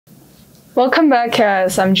Welcome back,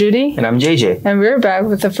 guys. I'm Judy. And I'm JJ. And we're back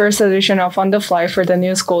with the first edition of On the Fly for the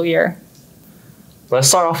new school year. Let's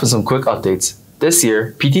start off with some quick updates. This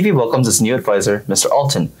year, PTV welcomes its new advisor, Mr.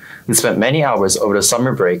 Alton, who spent many hours over the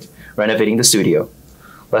summer break renovating the studio.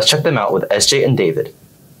 Let's check them out with SJ and David.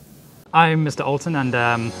 I'm Mr. Alton and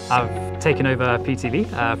I've taken over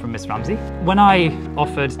PTV from Miss Ramsey. When I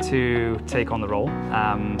offered to take on the role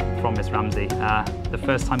from Miss Ramsey, the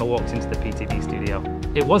first time I walked into the PTV studio,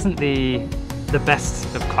 it wasn't the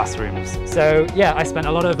best of classrooms. So yeah, I spent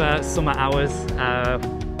a lot of summer hours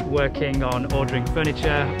working on ordering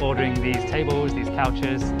furniture, ordering these tables, these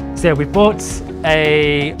couches. So yeah, we bought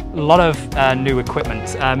a lot of new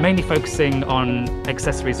equipment, mainly focusing on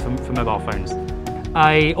accessories for mobile phones.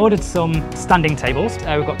 I ordered some standing tables.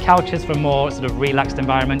 We've got couches for a more sort of relaxed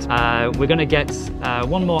environment. We're going to get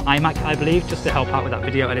one more iMac, I believe, just to help out with that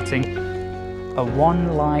video editing. A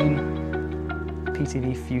one-line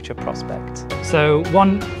PTV future prospect. So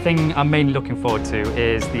one thing I'm mainly looking forward to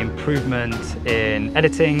is the improvement in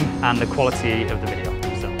editing and the quality of the video.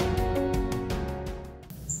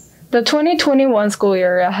 The 2021 school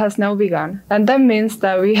year has now begun, and that means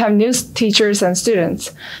that we have new teachers and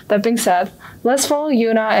students. That being said, let's follow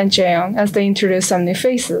Yuna and Jaeyoung as they introduce some new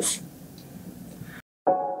faces.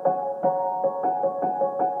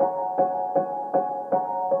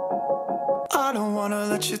 I don't wanna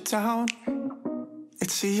let you down.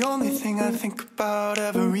 It's the only thing I think about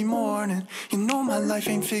every morning. You know my life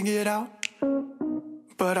ain't figured out,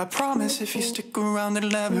 but I promise if you stick around it'll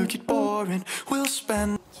never get boring. We'll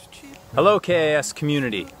spend... Hello KAS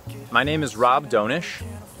community, my name is Rob Donish.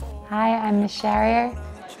 Hi, I'm Miss Sharrier.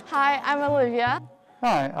 Hi, I'm Olivia.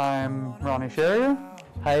 Hi, I'm Ronnie Sharrier.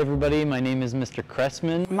 Hi everybody, my name is Mr.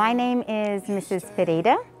 Cressman. My name is Mrs.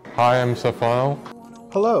 Pereira. Hi, I'm Safano.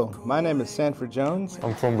 Hello, my name is Sanford Jones.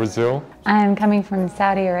 I'm from Brazil. I'm coming from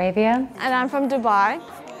Saudi Arabia. And I'm from Dubai.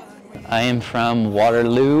 I am from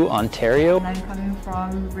Waterloo, Ontario. And I'm coming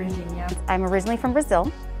from Virginia. I'm originally from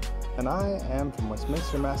Brazil. And I am from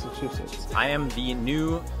Westminster, Massachusetts. I am the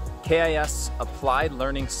new KIS Applied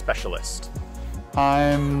Learning Specialist.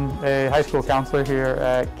 I'm a high school counselor here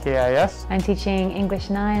at KIS. I'm teaching English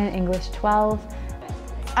 9 and English 12.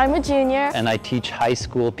 I'm a junior. And I teach high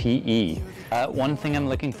school PE. One thing I'm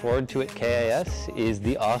looking forward to at KIS is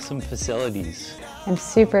the awesome facilities. I'm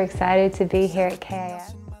super excited to be here at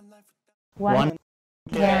KIS. One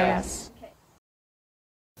KIS.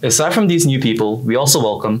 Aside from these new people, we also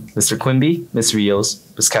welcome Mr. Quimby, Ms.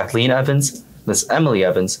 Rios, Ms. Kathleen Evans, Ms. Emily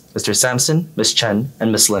Evans, Mr. Sampson, Ms. Chen,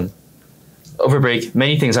 and Ms. Lim. Over break,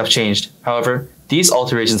 many things have changed. However, these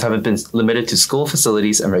alterations haven't been limited to school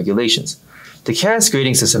facilities and regulations. The KIS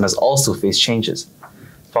grading system has also faced changes.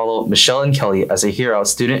 Follow Michelle and Kelly as they hear out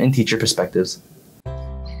student and teacher perspectives.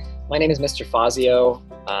 My name is Mr. Fazio.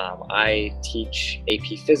 I teach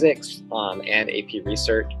AP Physics and AP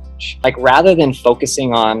Research. Like, rather than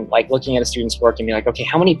focusing on like looking at a student's work and be like, okay,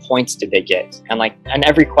 how many points did they get? And like, and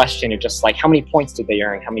every question is just like, how many points did they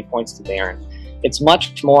earn? How many points did they earn? It's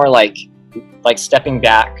much more like stepping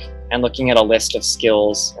back and looking at a list of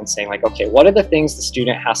skills and saying like, okay, what are the things the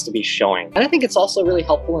student has to be showing? And I think it's also really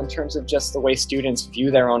helpful in terms of just the way students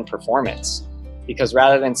view their own performance. Because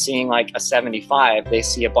rather than seeing like a 75, they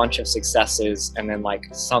see a bunch of successes and then like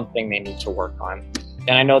something they need to work on.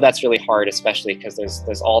 And I know that's really hard, especially because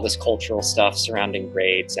there's all this cultural stuff surrounding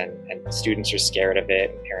grades and students are scared of it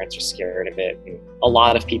and parents are scared of it. And a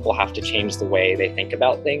lot of people have to change the way they think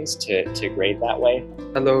about things to grade that way.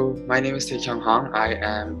 Hello, my name is Taekyung Hong. I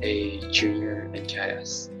am a junior in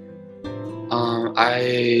KIS.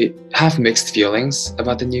 I have mixed feelings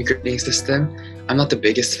about the new grading system. I'm not the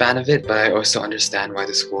biggest fan of it, but I also understand why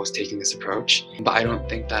the school is taking this approach. But I don't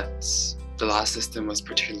think that the last system was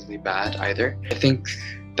particularly bad either. I think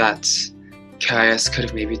that KIS could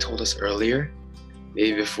have maybe told us earlier,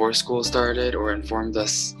 maybe before school started, or informed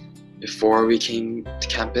us before we came to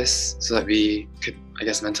campus so that we could, I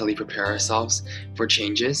guess, mentally prepare ourselves for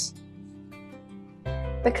changes.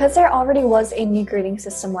 Because there already was a new grading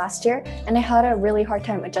system last year and I had a really hard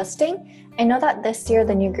time adjusting, I know that this year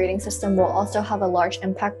the new grading system will also have a large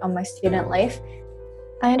impact on my student life.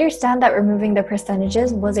 I understand that removing the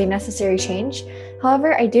percentages was a necessary change.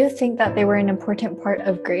 However, I do think that they were an important part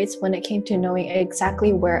of grades when it came to knowing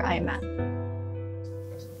exactly where I'm at.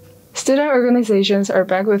 Student organizations are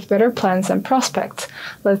back with better plans and prospects.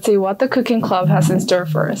 Let's see what the cooking club has in store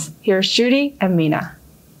for us. Here's Judy and Mina.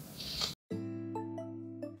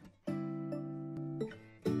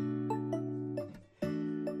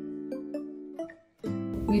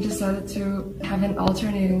 We decided to have an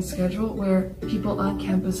alternating schedule where people on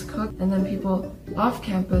campus cook and then people off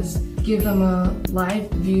campus, give them a live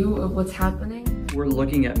view of what's happening. We're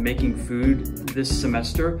looking at making food this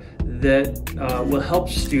semester that will help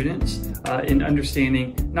students in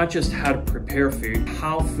understanding not just how to prepare food,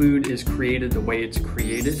 how food is created the way it's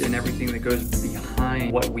created and everything that goes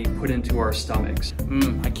behind what we put into our stomachs.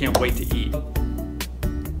 I can't wait to eat.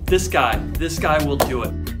 This guy will do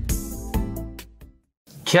it.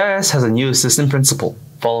 KIS has a new assistant principal.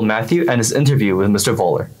 Follow Matthew and his interview with Mr.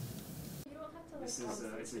 Voller. It's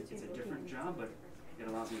a different job, but it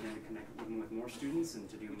allows me to connect even with more students and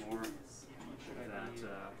to do more of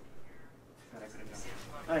that I could have done.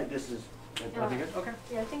 Hi, this is. That'd be good? Okay.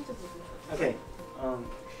 Yeah, I think this is good. Okay.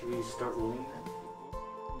 Should we start rolling then?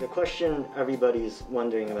 The question everybody's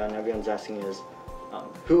wondering about and everyone's asking is,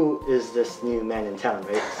 who is this new man in town,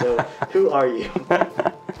 right? So, who are you?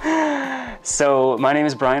 So, my name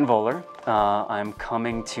is Brian Voller. I'm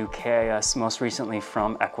coming to KIS most recently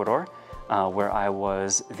from Ecuador, where I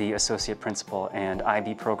was the associate principal and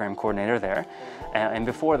IB program coordinator there. And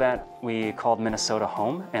before that, we called Minnesota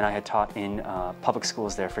home, and I had taught in public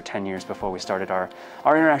schools there for 10 years before we started our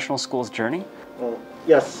international schools journey. Well,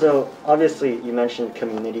 yes, so obviously you mentioned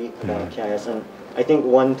community about KIS, and I think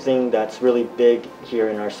one thing that's really big here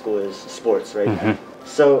in our school is sports, right?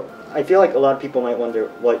 So I feel like a lot of people might wonder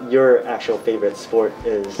what your actual favorite sport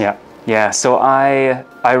is. Yeah, so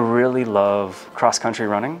I really love cross-country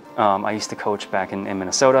running. I used to coach back in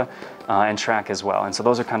Minnesota and track as well. And so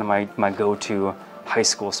those are kind of my go-to high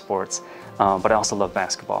school sports. But I also love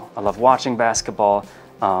basketball. I love watching basketball.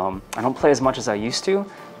 I don't play as much as I used to,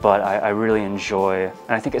 but I really enjoy, and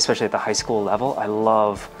I think especially at the high school level, I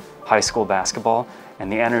love high school basketball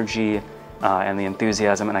and the energy and the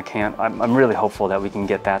enthusiasm. And I'm really hopeful that we can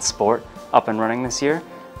get that sport up and running this year.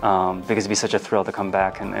 Because it'd be such a thrill to come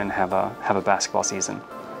back and have a basketball season.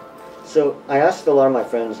 So I asked a lot of my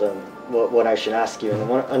friends what I should ask you,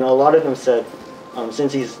 and a lot of them said,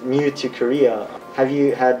 since he's new to Korea, have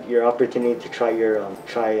you had your opportunity to try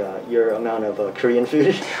your amount of Korean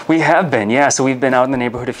food? We have been, yeah. So we've been out in the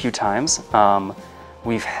neighborhood a few times.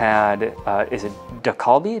 We've had, is it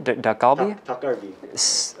dakgalbi? Dakgalbi.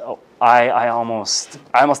 So, I almost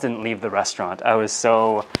didn't leave the restaurant. I was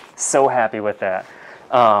so happy with that.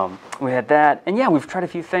 We had that, and yeah, we've tried a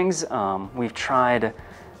few things. We've tried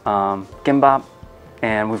gimbap,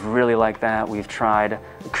 and we've really liked that. We've tried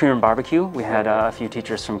Korean barbecue. We had a few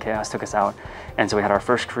teachers from KIS took us out, and so we had our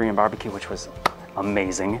first Korean barbecue, which was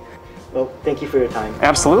amazing. Well, thank you for your time.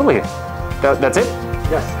 Absolutely. That's it?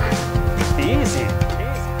 Yes. Easy.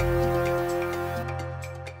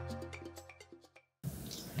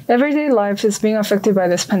 Everyday life is being affected by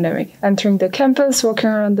this pandemic. Entering the campus, walking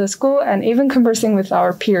around the school, and even conversing with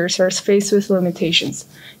our peers are faced with limitations.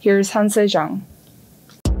 Here's Han Se-jang.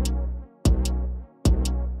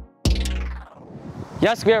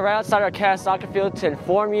 Yes, we are right outside our KIS soccer field to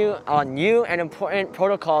inform you on new and important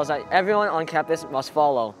protocols that everyone on campus must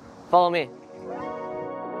follow. Follow me.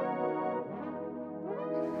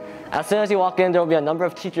 As soon as you walk in, there will be a number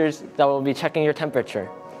of teachers that will be checking your temperature.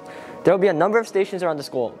 There will be a number of stations around the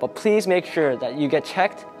school, but please make sure that you get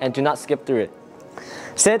checked and do not skip through it.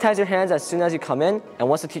 Sanitize your hands as soon as you come in, and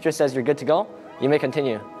once the teacher says you're good to go, you may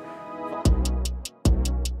continue.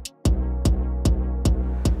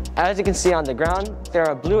 As you can see on the ground, there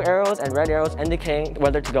are blue arrows and red arrows indicating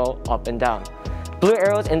whether to go up and down. Blue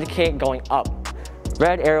arrows indicate going up.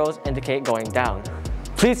 Red arrows indicate going down.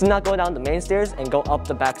 Please do not go down the main stairs and go up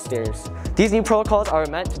the back stairs. These new protocols are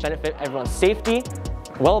meant to benefit everyone's safety,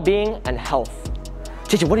 well-being, and health.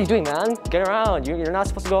 Gigi, what are you doing, man? Get around. You're not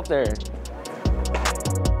supposed to go up there.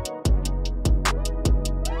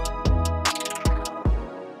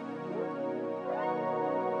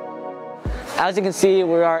 As you can see,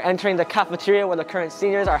 we are entering the cafeteria where the current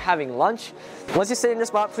seniors are having lunch. Once you sit in your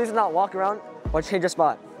spot, please do not walk around or change your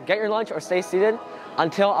spot. Get your lunch or stay seated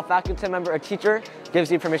until a faculty member or teacher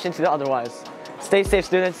gives you permission to do otherwise. Stay safe,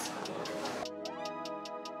 students.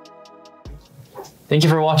 Thank you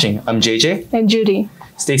for watching. I'm JJ. And Judy.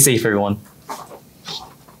 Stay safe, everyone.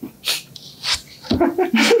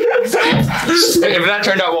 If that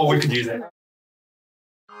turned out well, we could use it.